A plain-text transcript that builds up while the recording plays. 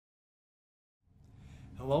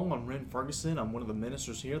Hello, I'm Ren Ferguson. I'm one of the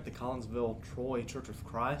ministers here at the Collinsville Troy Church of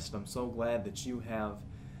Christ. I'm so glad that you have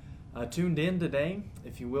tuned in today.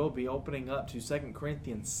 If you will, be opening up to 2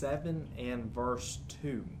 Corinthians 7 and verse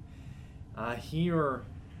 2. Here,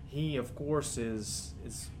 he, of course, is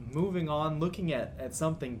moving on, looking at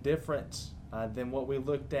something different than what we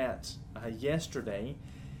looked at yesterday.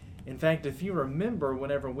 In fact, if you remember,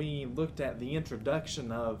 whenever we looked at the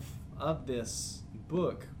introduction of this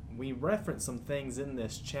book, we referenced some things in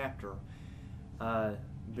this chapter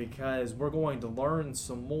because we're going to learn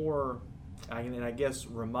some more, and I guess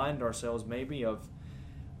remind ourselves maybe of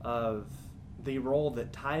the role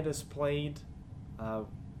that Titus played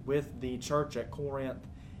with the church at Corinth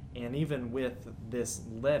and even with this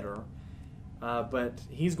letter. But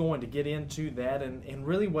he's going to get into that, and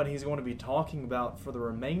really what he's going to be talking about for the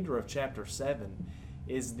remainder of chapter 7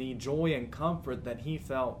 is the joy and comfort that he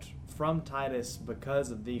felt from Titus because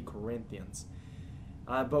of the Corinthians.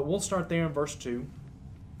 But we'll start there in verse 2.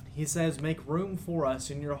 He says, "Make room for us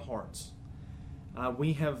in your hearts.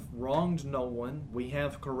 We have wronged no one. We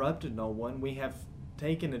have corrupted no one. We have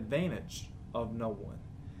taken advantage of no one."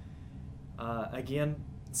 Again,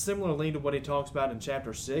 similarly to what he talks about in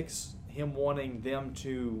chapter 6, him wanting them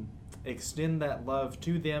to extend that love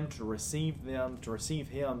to them, to receive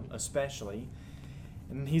him especially.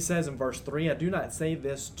 And he says in verse 3, "I do not say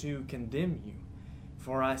this to condemn you,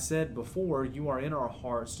 for I said before, you are in our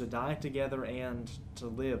hearts to die together and to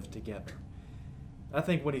live together." I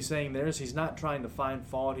think what he's saying there is he's not trying to find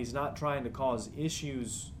fault. He's not trying to cause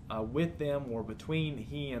issues with them or between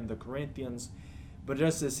he and the Corinthians. But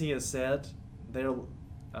just as he has said there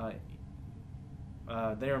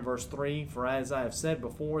in verse 3, "For as I have said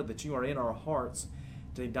before, that you are in our hearts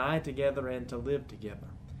to die together and to live together."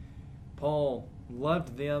 Paul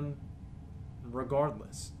loved them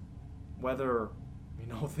regardless, whether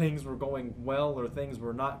things were going well or things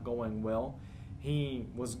were not going well. He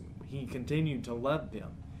continued to love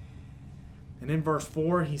them. And in verse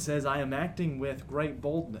 4 he says, "I am acting with great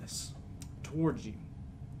boldness towards you.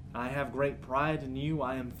 I have great pride in you.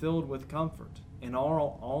 I am filled with comfort. In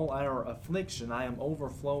all our affliction I am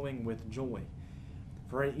overflowing with joy.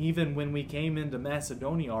 For even when we came into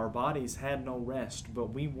Macedonia, our bodies had no rest,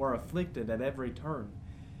 but we were afflicted at every turn,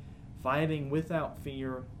 fighting without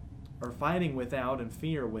and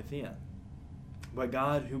fear within. But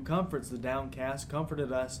God, who comforts the downcast,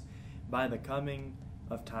 comforted us by the coming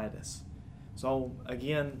of Titus." So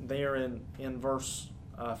again, there in verse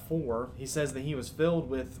 4, he says that he was filled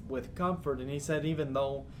with comfort, and he said even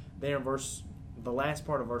though there in the last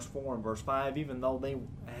part of verse 4 and verse 5, even though they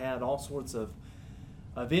had all sorts of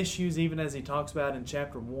issues, even as he talks about in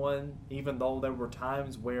chapter 1, even though there were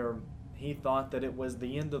times where he thought that it was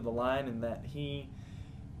the end of the line and that he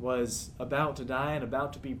was about to die and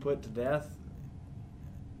about to be put to death,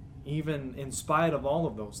 even in spite of all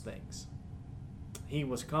of those things, he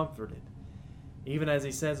was comforted. Even as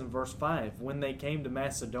he says in verse 5, when they came to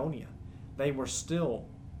Macedonia, they were still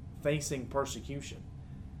facing persecution.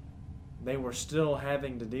 They were still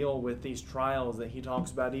having to deal with these trials that he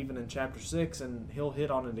talks about even in chapter 6, and he'll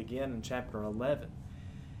hit on it again in chapter 11.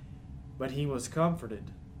 But he was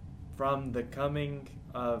comforted from the coming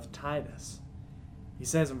of Titus. He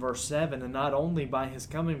says in verse 7, "And not only by his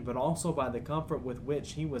coming, but also by the comfort with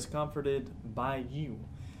which he was comforted by you."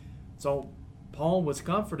 So Paul was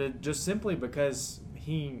comforted just simply because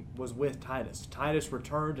he was with Titus. Titus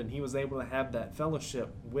returned and he was able to have that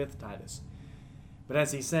fellowship with Titus. But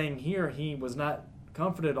as he's saying here, he was not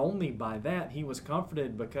comforted only by that. He was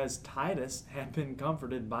comforted because Titus had been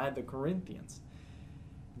comforted by the Corinthians.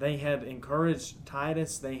 They had encouraged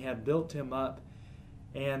Titus. They had built him up.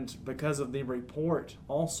 And because of the report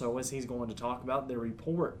also, as he's going to talk about, the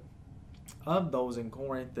report of those in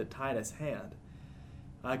Corinth that Titus had.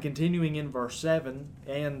 Continuing in verse 7,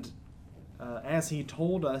 "And as he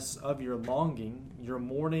told us of your longing, your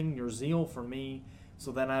mourning, your zeal for me,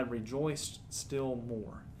 so that I rejoiced still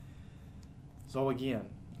more." So again,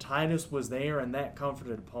 Titus was there and that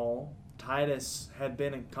comforted Paul. Titus had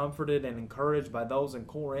been comforted and encouraged by those in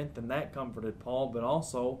Corinth and that comforted Paul, but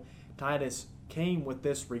also Titus came with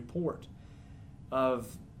this report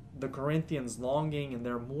of the Corinthians' longing and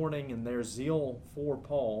their mourning and their zeal for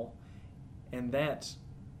Paul, and that,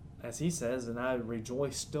 as he says, "and I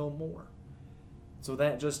rejoice still more." So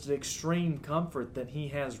that just extreme comfort that he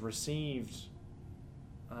has received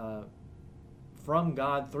from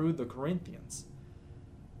God through the Corinthians.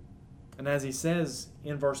 And as he says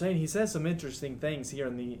in verse 8, he says some interesting things here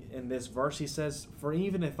in this verse. He says, "For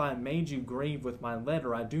even if I made you grieve with my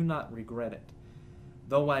letter, I do not regret it.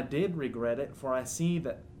 Though I did regret it, for I see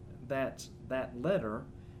that letter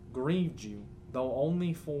grieved you, though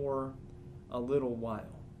only for a little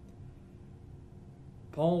while.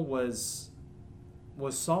 Paul was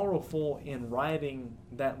sorrowful in writing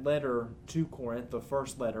that letter to Corinth, the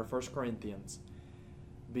first letter, 1 Corinthians,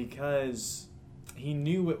 because he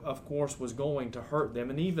knew it, of course, was going to hurt them.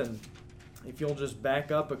 And even if you'll just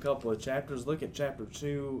back up a couple of chapters, look at chapter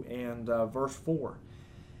 2 and verse 4.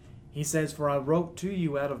 He says, "For I wrote to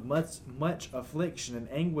you out of much affliction and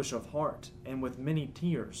anguish of heart, and with many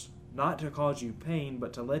tears, not to cause you pain,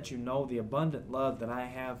 but to let you know the abundant love that I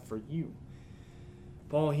have for you."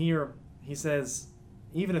 Paul here, he says,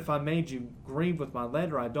 even if I made you grieve with my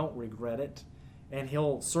letter, I don't regret it. And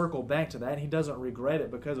he'll circle back to that. He doesn't regret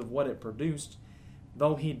it because of what it produced,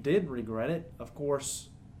 though he did regret it, of course,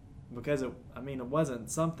 because it wasn't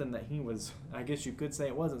something that he was, I guess you could say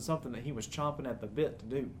it wasn't something that he was chomping at the bit to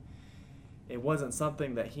do. It wasn't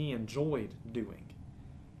something that he enjoyed doing.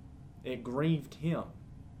 It grieved him.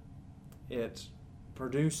 It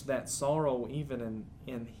produced that sorrow even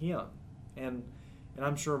in him. And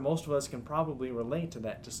I'm sure most of us can probably relate to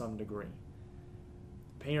that to some degree.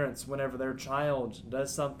 Parents, whenever their child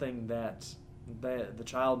does something that the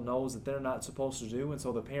child knows that they're not supposed to do, and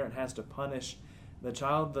so the parent has to punish the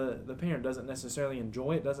child, the parent doesn't necessarily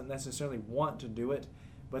enjoy it, doesn't necessarily want to do it,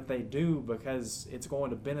 but they do because it's going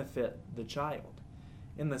to benefit the child.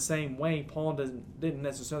 In the same way, Paul didn't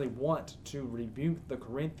necessarily want to rebuke the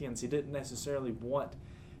Corinthians. He didn't necessarily want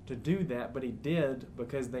to do that, but he did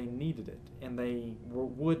because they needed it and they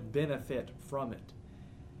would benefit from it.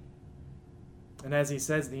 And as he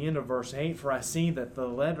says at the end of verse 8, "For I see that the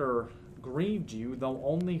letter grieved you, though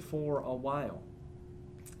only for a while.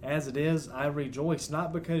 As it is, I rejoice,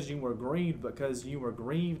 not because you were grieved, but because you were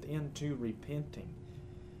grieved into repenting.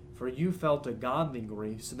 For you felt a godly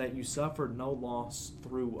grief, so that you suffered no loss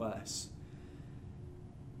through us."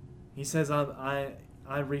 He says,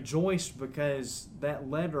 I rejoiced because that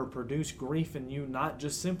letter produced grief in you, not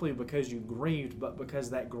just simply because you grieved, but because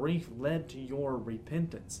that grief led to your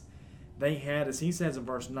repentance. They had, as he says in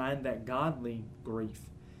verse 9, that godly grief.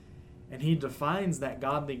 And he defines that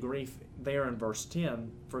godly grief there in verse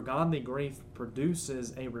 10. "For godly grief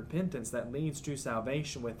produces a repentance that leads to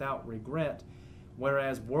salvation without regret,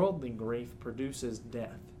 whereas worldly grief produces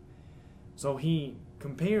death." So he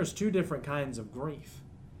compares two different kinds of grief.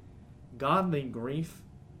 Godly grief,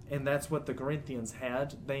 and that's what the Corinthians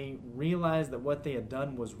had. They realized that what they had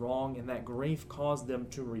done was wrong, and that grief caused them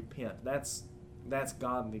to repent. That's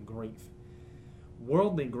godly grief.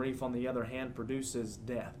 Worldly grief, on the other hand, produces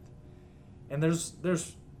death. And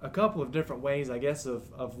there's a couple of different ways, I guess,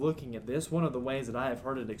 of looking at this. One of the ways that I have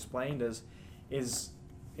heard it explained is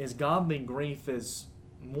godly grief is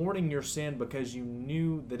mourning your sin because you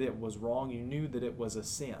knew that it was wrong, you knew that it was a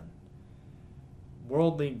sin.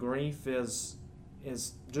 Worldly grief is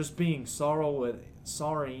just being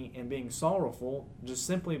sorry and being sorrowful just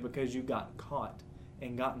simply because you got caught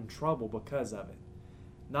and got in trouble because of it.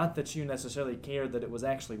 Not that you necessarily cared that it was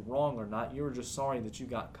actually wrong or not, you were just sorry that you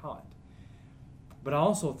got caught. But I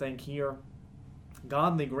also think here,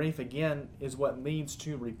 godly grief, again, is what leads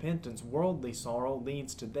to repentance. Worldly sorrow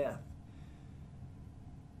leads to death.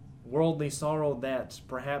 Worldly sorrow, that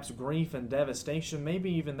perhaps grief and devastation,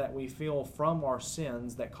 maybe even that we feel from our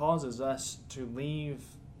sins, that causes us to leave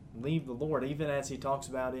the Lord, even as he talks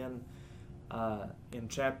about in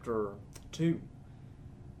chapter 2.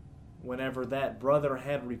 Whenever that brother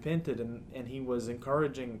had repented and he was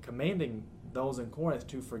commanding those in Corinth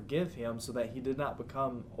to forgive him so that he did not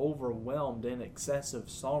become overwhelmed in excessive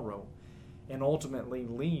sorrow and ultimately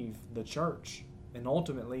leave the church and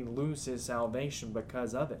ultimately lose his salvation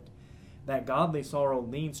because of it. That godly sorrow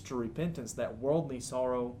leads to repentance. That worldly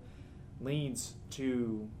sorrow leads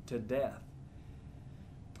to death.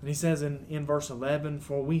 And he says in verse 11,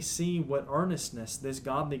 "For we see what earnestness this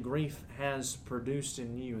godly grief has produced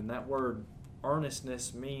in you." And that word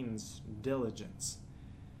earnestness means diligence.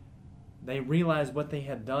 They realized what they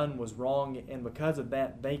had done was wrong, and because of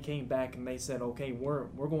that, they came back and they said, okay, we're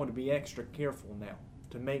going to be extra careful now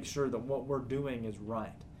to make sure that what we're doing is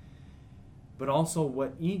right. But also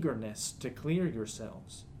what eagerness to clear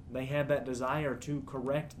yourselves. They had that desire to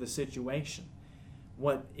correct the situation.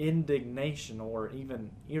 What indignation or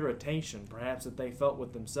even irritation perhaps that they felt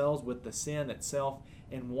with themselves, with the sin itself,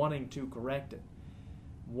 and wanting to correct it.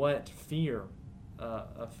 What fear,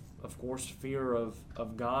 of course, fear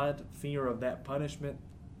of God, fear of that punishment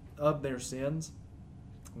of their sins.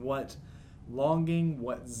 What longing,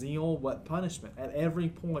 what zeal, what punishment. At every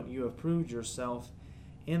point you have proved yourself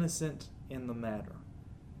innocent in the matter.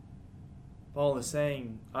 Paul is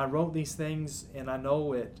saying, I wrote these things and I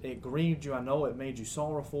know it grieved you, I know it made you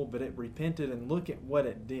sorrowful, but it repented, and look at what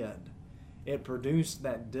it did. It produced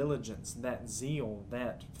that diligence, that zeal,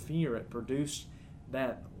 that fear. It produced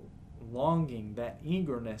that longing, that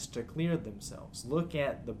eagerness to clear themselves. Look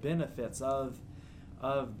at the benefits of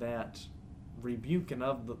that rebuke and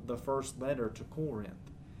of the first letter to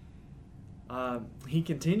Corinth. He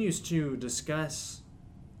continues to discuss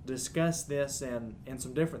this and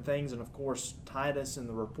some different things, and of course Titus and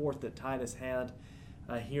the report that Titus had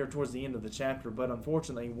here towards the end of the chapter. But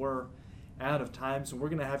unfortunately, we're out of time, so we're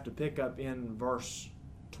going to have to pick up in verse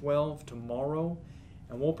 12 tomorrow,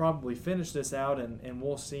 and we'll probably finish this out, and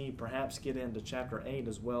we'll see, perhaps get into chapter 8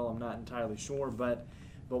 as well. I'm not entirely sure, but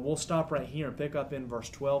we'll stop right here and pick up in verse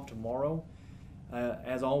 12 tomorrow.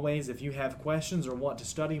 As always, if you have questions or want to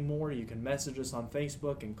study more, you can message us on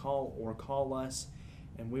Facebook and call us,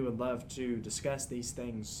 and we would love to discuss these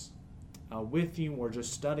things with you, or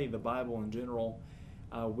just study the Bible in general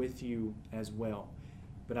with you as well.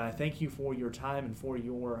 But I thank you for your time and for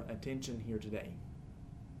your attention here today.